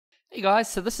Hey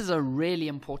guys, so this is a really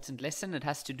important lesson. It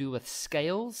has to do with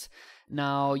scales.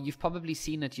 Now, you've probably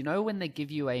seen it, when they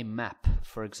give you a map,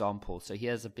 for example. So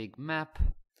here's a big map,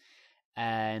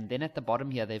 and then at the bottom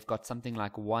here, they've got something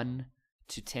like 1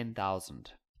 to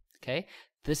 10,000. Okay,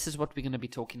 this is what we're going to be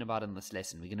talking about in this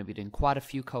lesson. We're going to be doing quite a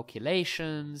few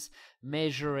calculations,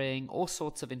 measuring, all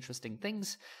sorts of interesting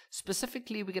things.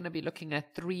 Specifically, we're going to be looking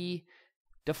at 3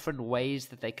 different ways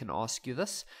that they can ask you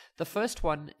this. The first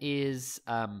one is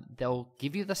they'll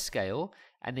give you the scale,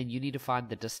 and then you need to find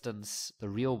the distance, the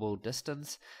real world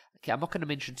distance. Okay, I'm not going to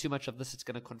mention too much of this, it's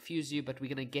going to confuse you, but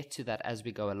we're going to get to that as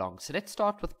we go along. So let's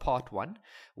start with part 1,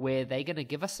 where they're going to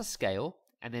give us a scale,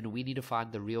 and then we need to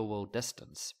find the real world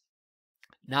distance.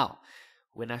 Now,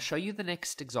 when I show you the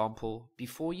next example,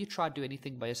 before you try to do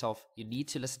anything by yourself, you need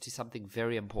to listen to something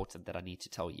very important that I need to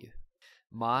tell you.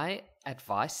 My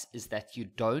advice is that you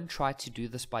don't try to do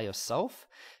this by yourself,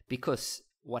 because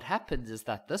what happens is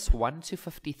that this 1 to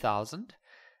 50,000,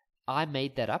 I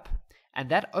made that up, and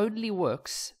that only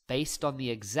works based on the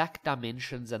exact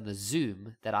dimensions and the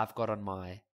zoom that I've got on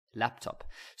my laptop.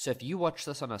 So if you watch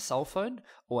this on a cell phone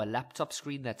or a laptop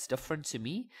screen that's different to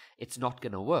me, it's not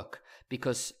going to work,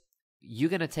 because you're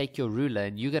going to take your ruler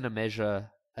and you're going to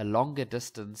measure a longer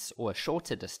distance or a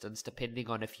shorter distance depending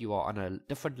on if you are on a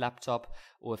different laptop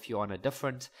or if you're on a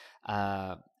different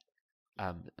like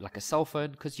a cell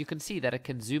phone, because you can see that it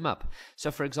can zoom up.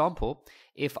 So for example,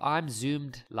 if I'm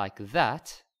zoomed like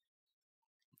that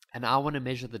and I want to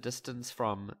measure the distance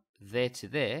from there to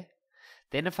there,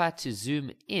 then if I had to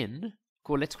zoom in,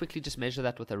 cool, let's quickly just measure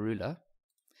that with a ruler,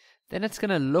 then it's going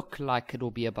to look like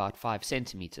it'll be about 5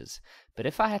 centimeters. But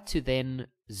if I had to then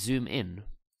zoom in,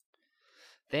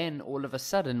 then all of a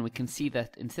sudden we can see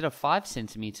that instead of 5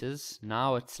 centimeters,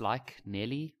 now it's like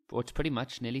it's pretty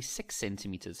much nearly 6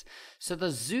 centimeters. So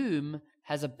the zoom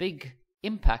has a big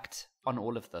impact on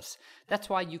all of this. That's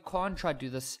why you can't try to do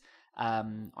this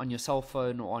on your cell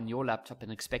phone or on your laptop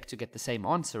and expect to get the same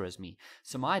answer as me.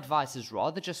 So my advice is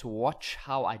rather just watch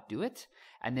how I do it,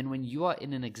 and then when you are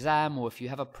in an exam or if you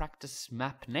have a practice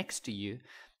map next to you,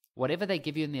 whatever they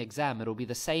give you in the exam, it'll be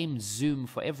the same zoom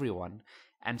for everyone.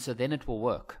 And so then it will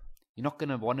work. You're not going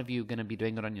to, one of you going to be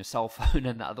doing it on your cell phone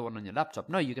and the other one on your laptop.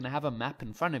 No, you're going to have a map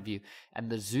in front of you and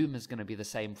the zoom is going to be the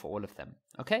same for all of them.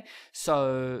 Okay?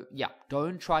 So yeah,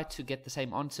 don't try to get the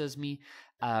same answer as me.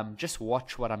 Just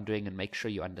watch what I'm doing and make sure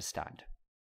you understand.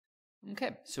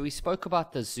 Okay, so we spoke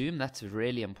about the zoom. That's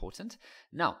really important.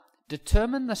 Now,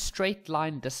 determine the straight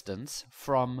line distance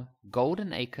from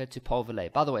Golden Acre to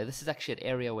Polverley. By the way, this is actually an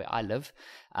area where I live,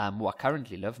 where I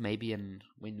currently live. Maybe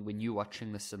when you're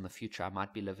watching this in the future, I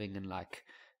might be living in like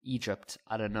Egypt.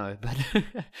 I don't know, but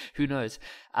who knows?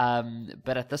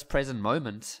 But at this present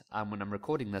moment, when I'm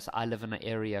recording this, I live in an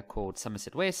area called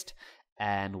Somerset West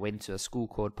and went to a school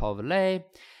called Polverley.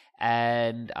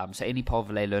 And so any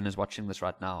Polverley learners watching this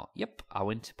right now, yep, I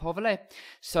went to Polverley.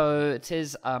 So it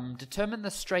says, determine the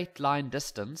straight line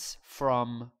distance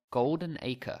from Golden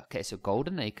Acre. Okay, so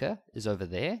Golden Acre is over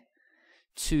there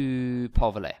to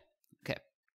Polverley. Okay,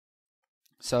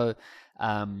 so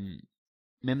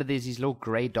remember there's these little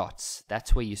gray dots.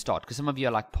 That's where you start. Because some of you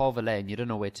are like Polverley and you don't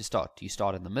know where to start. Do you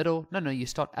start in the middle? No, you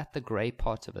start at the gray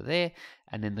part over there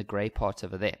and then the gray part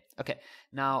over there. Okay,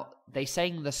 now they're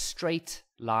saying the straight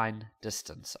line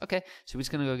distance. Okay, so we're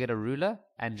just going to go get a ruler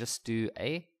and just do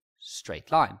a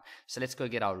straight line. So let's go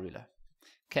get our ruler.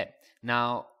 Okay,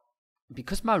 now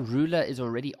because my ruler is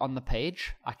already on the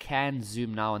page, I can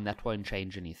zoom now and that won't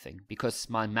change anything because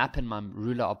my map and my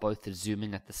ruler are both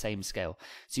zooming at the same scale.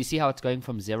 So you see how it's going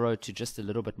from 0 to just a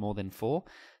little bit more than 4.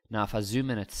 Now if I zoom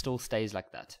in, it still stays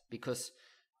like that because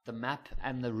the map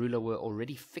and the ruler were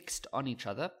already fixed on each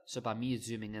other. So by me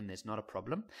zooming in, there's not a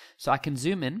problem. So I can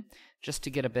zoom in just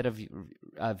to get a better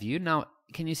view. Now,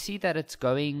 can you see that it's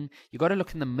going, you got to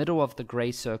look in the middle of the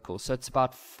gray circle. So it's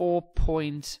about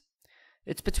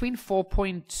it's between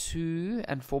 4.2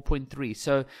 and 4.3.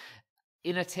 So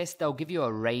in a test, they'll give you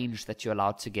a range that you're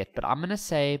allowed to get. But I'm going to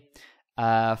say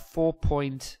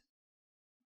 4.2.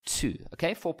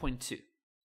 Okay, 4.2.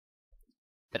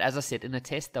 But as I said, in a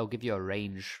test, they'll give you a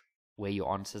range where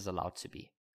your answer is allowed to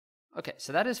be. Okay,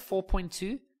 so that is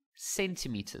 4.2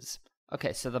 centimeters.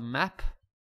 Okay, so the map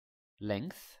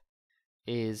length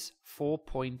is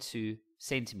 4.2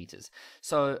 centimeters.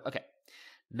 So, okay.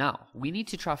 Now, we need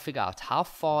to try to figure out how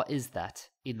far is that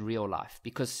in real life,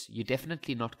 because you're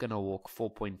definitely not going to walk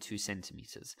 4.2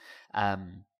 centimeters.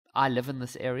 I live in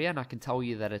this area, and I can tell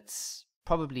you that it's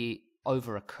probably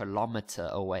over a kilometer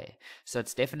away. So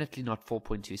it's definitely not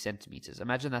 4.2 centimeters.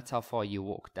 Imagine that's how far you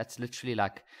walk. That's literally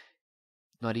like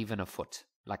not even a foot.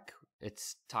 Like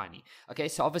It's tiny. Okay,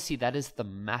 so obviously that is the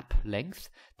map length.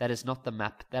 That is not the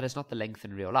map. That is not the length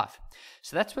in real life.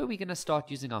 So that's where we're going to start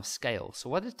using our scale. So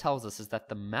what it tells us is that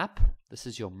the map, this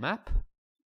is your map,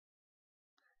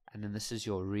 and then this is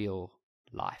your real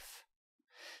life.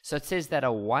 So it says that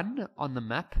a 1 on the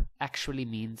map actually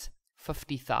means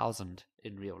 50,000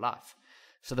 in real life.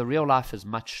 So the real life is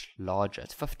much larger.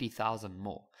 It's 50,000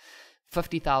 more.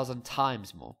 50,000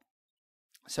 times more.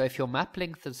 So if your map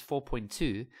length is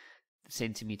 4.2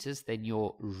 centimeters, then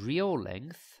your real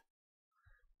length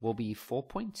will be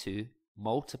 4.2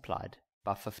 multiplied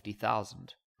by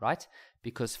 50,000, right?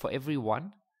 Because for every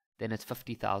 1, then it's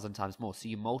 50,000 times more. So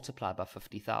you multiply by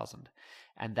 50,000.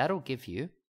 And that'll give you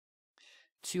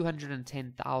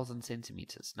 210,000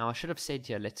 centimeters. Now I should have said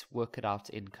here, let's work it out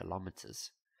in kilometers.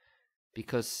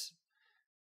 Because,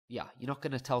 yeah, you're not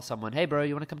going to tell someone, hey bro,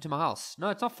 you want to come to my house? No,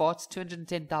 it's not far. It's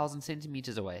 210,000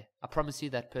 centimeters away. I promise you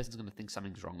that person's going to think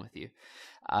something's wrong with you.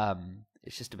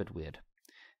 It's just a bit weird.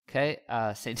 Okay,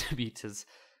 centimeters.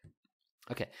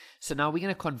 Okay, so now we're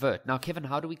going to convert. Now, Kevin,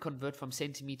 how do we convert from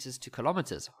centimeters to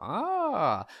kilometers?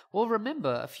 Well,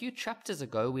 remember, a few chapters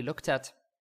ago, we looked at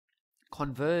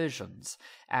conversions,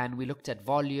 and we looked at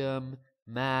volume,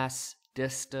 mass,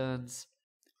 distance.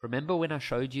 Remember when I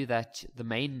showed you that the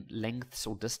main lengths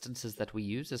or distances that we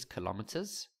use is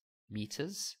kilometers,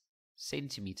 meters,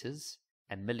 centimeters,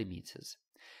 and millimeters.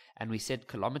 And we said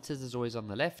kilometers is always on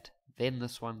the left, then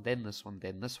this one, then this one,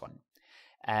 then this one.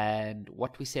 And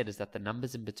what we said is that the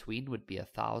numbers in between would be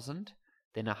 1,000,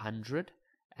 then 100,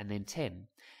 and then 10.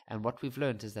 And what we've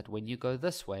learned is that when you go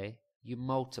this way, you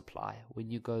multiply. When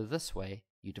you go this way,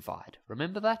 you divide.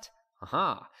 Remember that?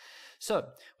 Aha. So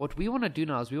what we want to do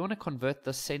now is we want to convert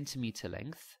the centimeter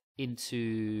length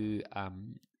into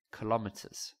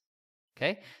kilometers.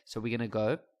 Okay? So we're going to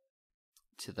go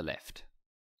to the left.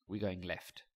 We're going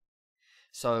left.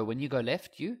 So when you go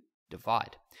left, you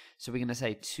divide. So we're going to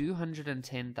say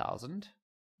 210,000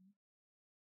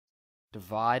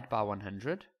 divide by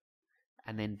 100.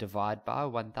 And then divide by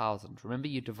 1,000. Remember,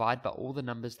 you divide by all the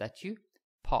numbers that you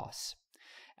pass.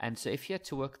 And so if you had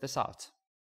to work this out,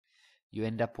 you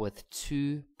end up with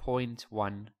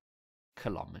 2.1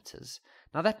 kilometers.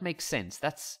 Now that makes sense.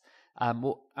 That's,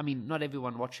 well, I mean, not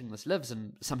everyone watching this lives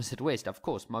in Somerset West, of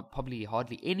course, probably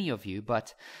hardly any of you,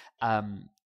 but,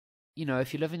 you know,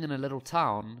 if you're living in a little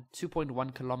town,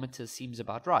 2.1 kilometers seems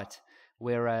about right.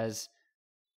 Whereas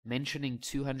mentioning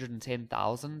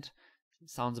 210,000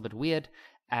 sounds a bit weird,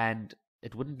 and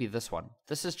it wouldn't be this one.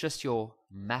 This is just your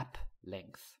map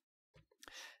length.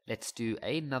 Let's do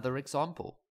another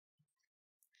example.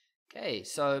 Okay,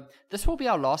 so this will be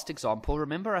our last example.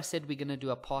 Remember I said we're going to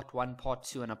do a part 1, part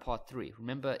 2, and a part 3.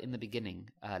 Remember in the beginning,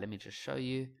 let me just show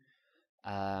you.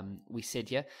 We said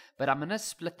here, but I'm going to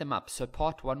split them up. So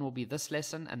part 1 will be this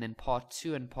lesson, and then part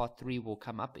 2 and part 3 will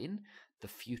come up in the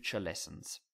future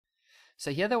lessons.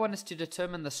 So here they want us to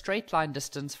determine the straight line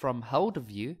distance from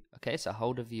Helderview. Okay, so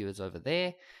Helderview is over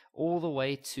there, all the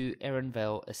way to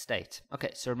Erenvale Estate. Okay,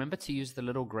 so remember to use the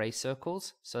little grey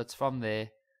circles. So it's from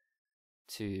there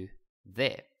to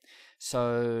there.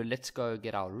 So let's go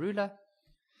get our ruler.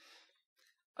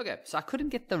 Okay, so I couldn't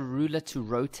get the ruler to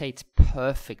rotate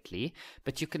perfectly,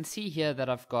 but you can see here that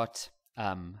I've got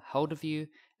Helderview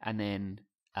and then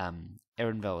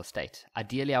Erenvale Estate.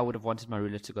 Ideally, I would have wanted my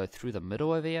ruler to go through the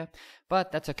middle over here,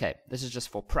 but that's okay. This is just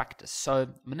for practice. So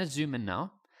I'm going to zoom in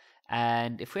now,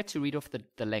 and if we had to read off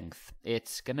the length,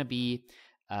 it's going to be,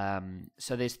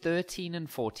 so there's 13 and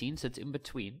 14, so it's in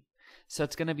between. So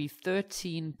it's going to be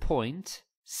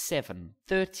 13.7.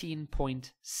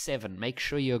 13.7. Make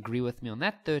sure you agree with me on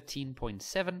that.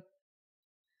 13.7.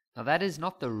 Now that is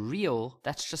not the real,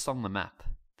 that's just on the map.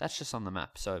 That's just on the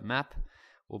map. So map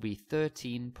will be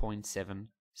 13.7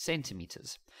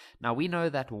 centimeters. Now we know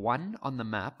that 1 on the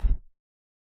map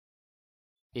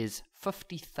is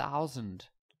 50,000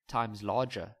 times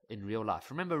larger in real life.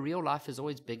 Remember, real life is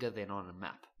always bigger than on a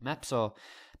map. Maps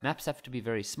have to be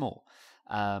very small.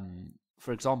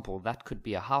 For example, that could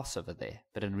be a house over there,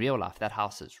 but in real life, that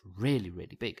house is really,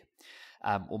 really big,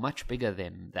 or much bigger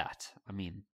than that. I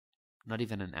mean, not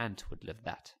even an ant would live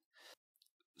that.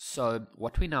 So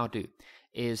what we now do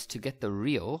is to get the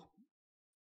real,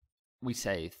 we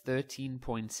say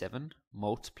 13.7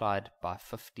 multiplied by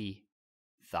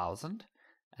 50,000,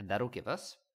 and that'll give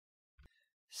us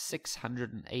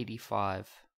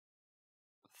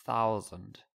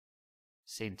 685,000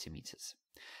 centimeters.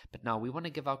 But now we want to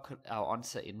give our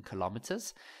answer in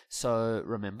kilometers. So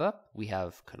remember, we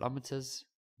have kilometers,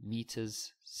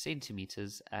 meters,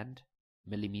 centimeters, and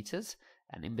millimeters.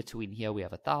 And in between here, we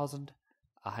have 1,000,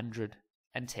 100,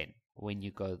 and 10. When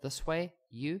you go this way,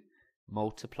 you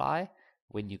multiply.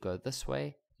 When you go this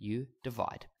way, you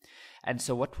divide. And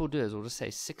so what we'll do is we'll just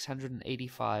say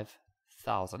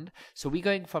 685,000. So we're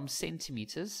going from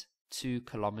centimeters to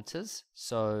kilometers.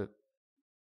 So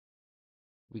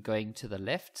we're going to the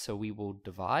left, so we will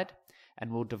divide,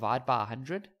 and we'll divide by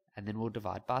 100, and then we'll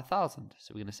divide by 1,000.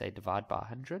 So we're going to say divide by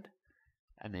 100,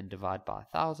 and then divide by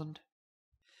 1,000,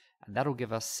 and that'll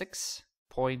give us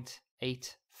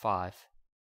 6.85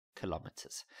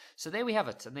 kilometers. So there we have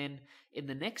it. And then in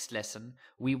the next lesson,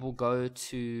 we will go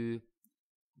to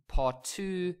part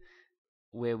 2,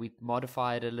 where we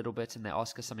modify it a little bit and they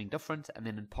ask us something different, and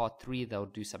then in part 3 they'll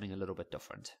do something a little bit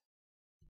different.